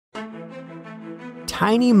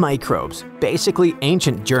Tiny microbes, basically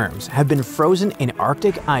ancient germs, have been frozen in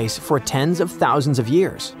Arctic ice for tens of thousands of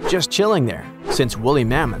years, just chilling there, since woolly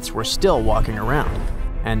mammoths were still walking around.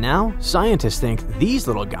 And now, scientists think these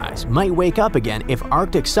little guys might wake up again if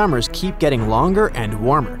Arctic summers keep getting longer and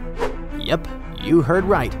warmer. Yep, you heard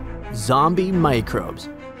right. Zombie microbes.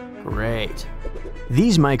 Great.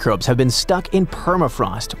 These microbes have been stuck in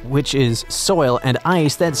permafrost, which is soil and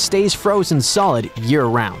ice that stays frozen solid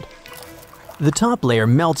year-round. The top layer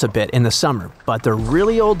melts a bit in the summer, but the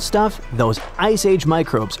really old stuff, those Ice Age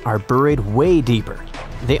microbes, are buried way deeper.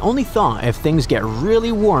 They only thaw if things get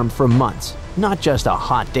really warm for months, not just a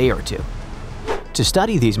hot day or two. To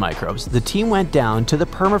study these microbes, the team went down to the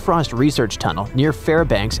permafrost research tunnel near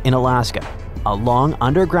Fairbanks in Alaska, a long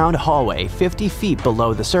underground hallway 50 feet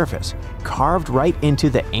below the surface, carved right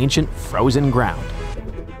into the ancient frozen ground.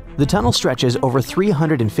 The tunnel stretches over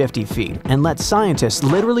 350 feet and lets scientists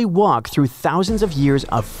literally walk through thousands of years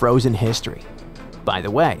of frozen history. By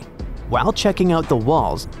the way, while checking out the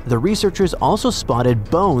walls, the researchers also spotted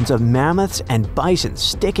bones of mammoths and bison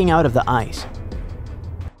sticking out of the ice.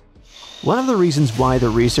 One of the reasons why the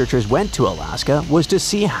researchers went to Alaska was to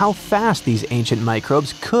see how fast these ancient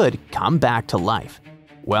microbes could come back to life.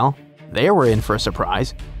 Well, they were in for a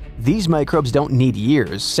surprise. These microbes don't need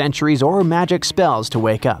years, centuries, or magic spells to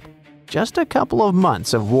wake up. Just a couple of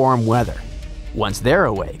months of warm weather. Once they're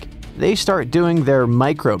awake, they start doing their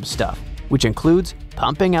microbe stuff, which includes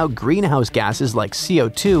pumping out greenhouse gases like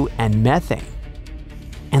CO2 and methane.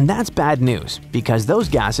 And that's bad news, because those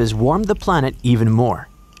gases warm the planet even more.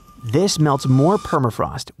 This melts more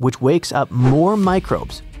permafrost, which wakes up more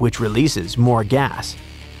microbes, which releases more gas.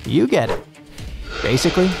 You get it.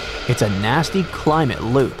 Basically, it's a nasty climate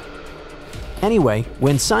loop. Anyway,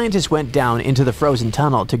 when scientists went down into the frozen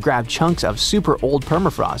tunnel to grab chunks of super old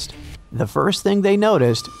permafrost, the first thing they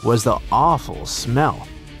noticed was the awful smell.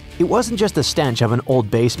 It wasn't just the stench of an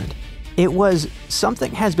old basement. It was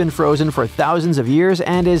something has been frozen for thousands of years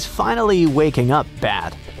and is finally waking up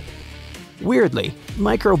bad. Weirdly,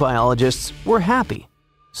 microbiologists were happy.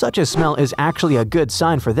 Such a smell is actually a good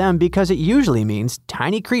sign for them because it usually means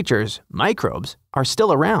tiny creatures, microbes, are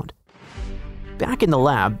still around. Back in the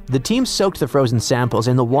lab, the team soaked the frozen samples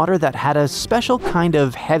in the water that had a special kind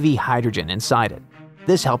of heavy hydrogen inside it.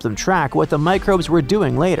 This helped them track what the microbes were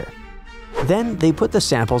doing later. Then they put the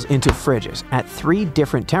samples into fridges at 3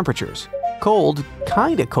 different temperatures: cold,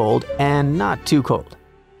 kinda cold, and not too cold,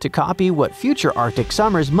 to copy what future Arctic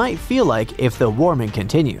summers might feel like if the warming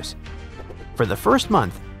continues. For the first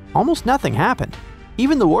month, almost nothing happened.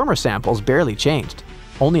 Even the warmer samples barely changed.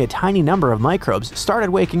 Only a tiny number of microbes started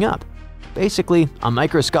waking up. Basically, a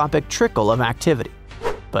microscopic trickle of activity.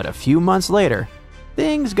 But a few months later,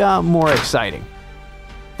 things got more exciting.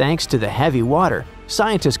 Thanks to the heavy water,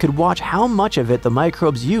 scientists could watch how much of it the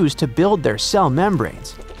microbes used to build their cell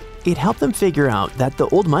membranes. It helped them figure out that the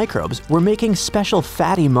old microbes were making special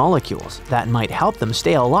fatty molecules that might help them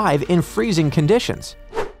stay alive in freezing conditions.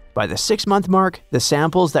 By the 6-month mark, the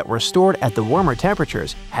samples that were stored at the warmer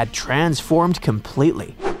temperatures had transformed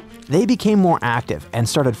completely. They became more active and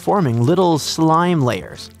started forming little slime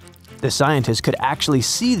layers. The scientists could actually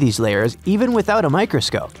see these layers even without a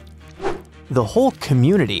microscope. The whole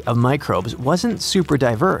community of microbes wasn't super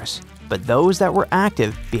diverse, but those that were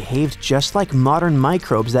active behaved just like modern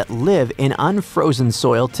microbes that live in unfrozen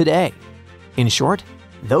soil today. In short,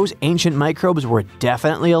 those ancient microbes were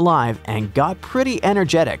definitely alive and got pretty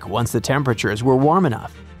energetic once the temperatures were warm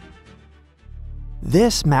enough.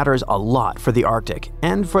 This matters a lot for the Arctic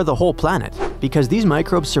and for the whole planet, because these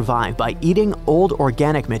microbes survive by eating old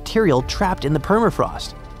organic material trapped in the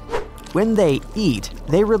permafrost. When they eat,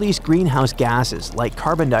 they release greenhouse gases like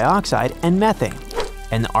carbon dioxide and methane,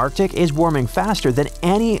 and the Arctic is warming faster than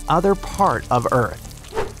any other part of Earth.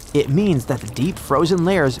 It means that the deep frozen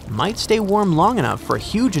layers might stay warm long enough for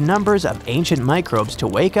huge numbers of ancient microbes to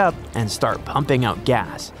wake up and start pumping out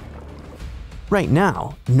gas. Right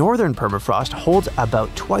now, northern permafrost holds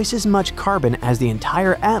about twice as much carbon as the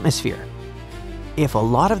entire atmosphere. If a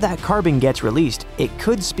lot of that carbon gets released, it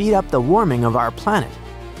could speed up the warming of our planet.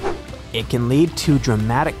 It can lead to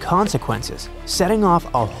dramatic consequences, setting off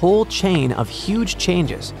a whole chain of huge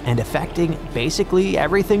changes and affecting basically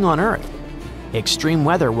everything on Earth. Extreme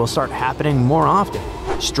weather will start happening more often.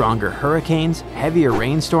 Stronger hurricanes, heavier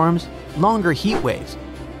rainstorms, longer heat waves,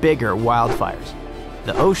 bigger wildfires.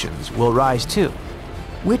 The oceans will rise too,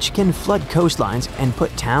 which can flood coastlines and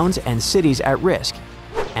put towns and cities at risk.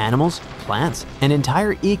 Animals, plants, and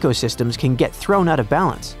entire ecosystems can get thrown out of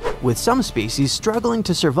balance, with some species struggling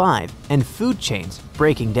to survive and food chains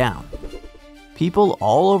breaking down. People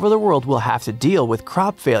all over the world will have to deal with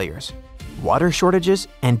crop failures, water shortages,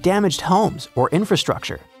 and damaged homes or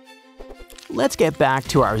infrastructure. Let's get back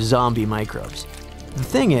to our zombie microbes. The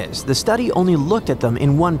thing is, the study only looked at them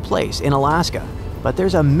in one place in Alaska, but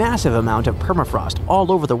there's a massive amount of permafrost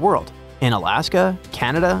all over the world, in Alaska,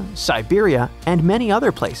 Canada, Siberia, and many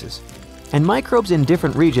other places. And microbes in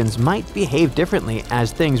different regions might behave differently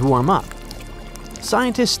as things warm up.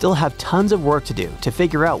 Scientists still have tons of work to do to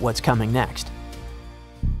figure out what's coming next.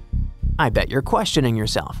 I bet you're questioning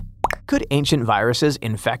yourself. Could ancient viruses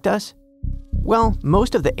infect us? Well,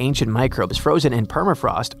 most of the ancient microbes frozen in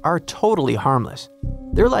permafrost are totally harmless.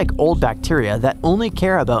 They're like old bacteria that only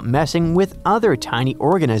care about messing with other tiny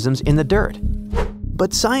organisms in the dirt.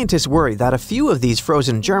 But scientists worry that a few of these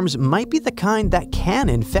frozen germs might be the kind that can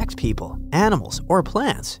infect people, animals, or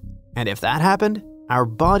plants. And if that happened, our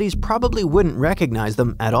bodies probably wouldn't recognize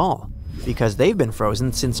them at all, because they've been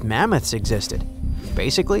frozen since mammoths existed.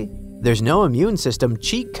 Basically, there's no immune system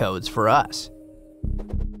cheat codes for us.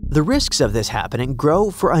 The risks of this happening grow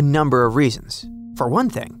for a number of reasons. For one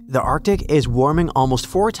thing, the Arctic is warming almost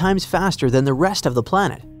 4 times faster than the rest of the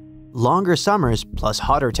planet. Longer summers plus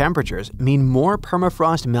hotter temperatures mean more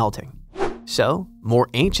permafrost melting. So, more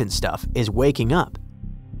ancient stuff is waking up.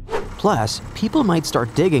 Plus, people might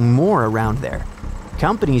start digging more around there.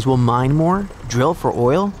 Companies will mine more, drill for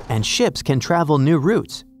oil, and ships can travel new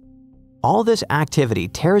routes. All this activity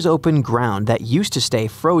tears open ground that used to stay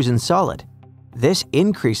frozen solid. This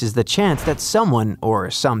increases the chance that someone or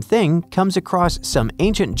something comes across some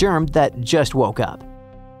ancient germ that just woke up.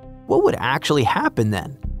 What would actually happen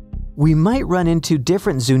then? We might run into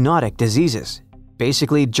different zoonotic diseases,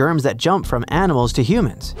 basically germs that jump from animals to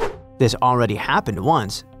humans. This already happened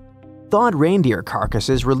once. Thawed reindeer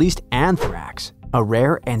carcasses released anthrax, a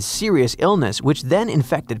rare and serious illness which then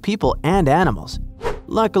infected people and animals.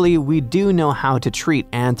 Luckily, we do know how to treat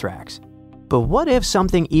anthrax. But what if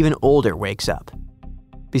something even older wakes up?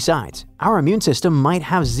 Besides, our immune system might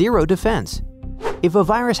have zero defense. If a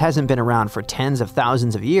virus hasn't been around for tens of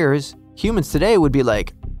thousands of years, humans today would be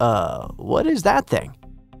like, what is that thing?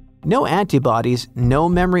 No antibodies, no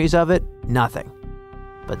memories of it, nothing.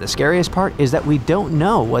 But the scariest part is that we don't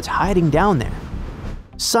know what's hiding down there.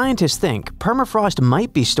 Scientists think permafrost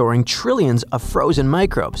might be storing trillions of frozen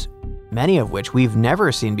microbes, many of which we've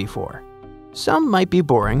never seen before. Some might be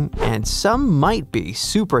boring, and some might be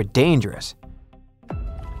super dangerous.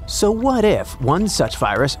 So what if one such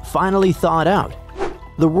virus finally thawed out?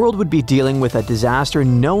 The world would be dealing with a disaster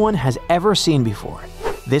no one has ever seen before.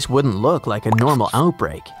 This wouldn't look like a normal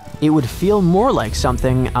outbreak. It would feel more like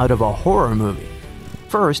something out of a horror movie.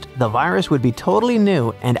 First, the virus would be totally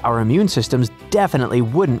new and our immune systems definitely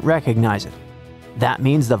wouldn't recognize it. That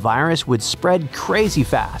means the virus would spread crazy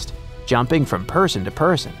fast, jumping from person to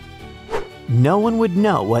person. No one would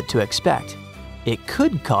know what to expect. It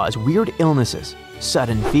could cause weird illnesses,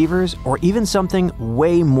 sudden fevers, or even something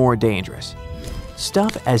way more dangerous.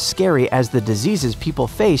 Stuff as scary as the diseases people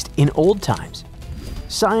faced in old times.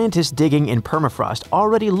 Scientists digging in permafrost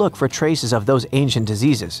already look for traces of those ancient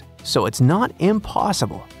diseases, so it's not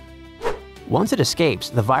impossible. Once it escapes,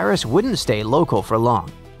 the virus wouldn't stay local for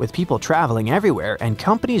long. With people traveling everywhere and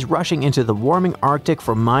companies rushing into the warming Arctic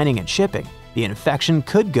for mining and shipping, the infection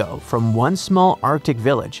could go from one small Arctic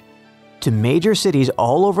village to major cities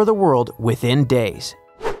all over the world within days.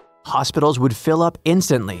 Hospitals would fill up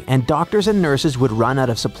instantly and doctors and nurses would run out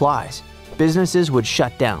of supplies. Businesses would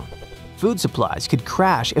shut down. Food supplies could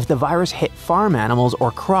crash if the virus hit farm animals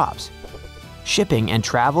or crops. Shipping and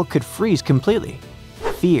travel could freeze completely.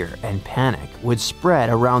 Fear and panic would spread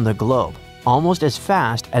around the globe almost as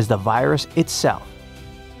fast as the virus itself.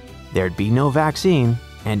 There'd be no vaccine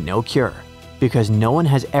and no cure, because no one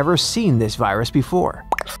has ever seen this virus before.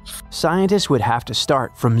 Scientists would have to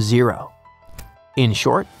start from zero. In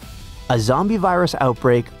short, a zombie virus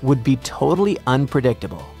outbreak would be totally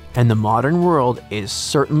unpredictable, and the modern world is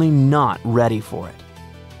certainly not ready for it.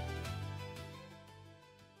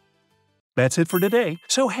 That's it for today.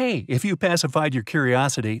 So hey, if you pacified your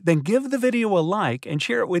curiosity, then give the video a like and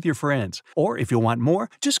share it with your friends. Or if you want more,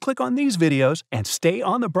 just click on these videos and stay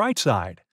on the bright side.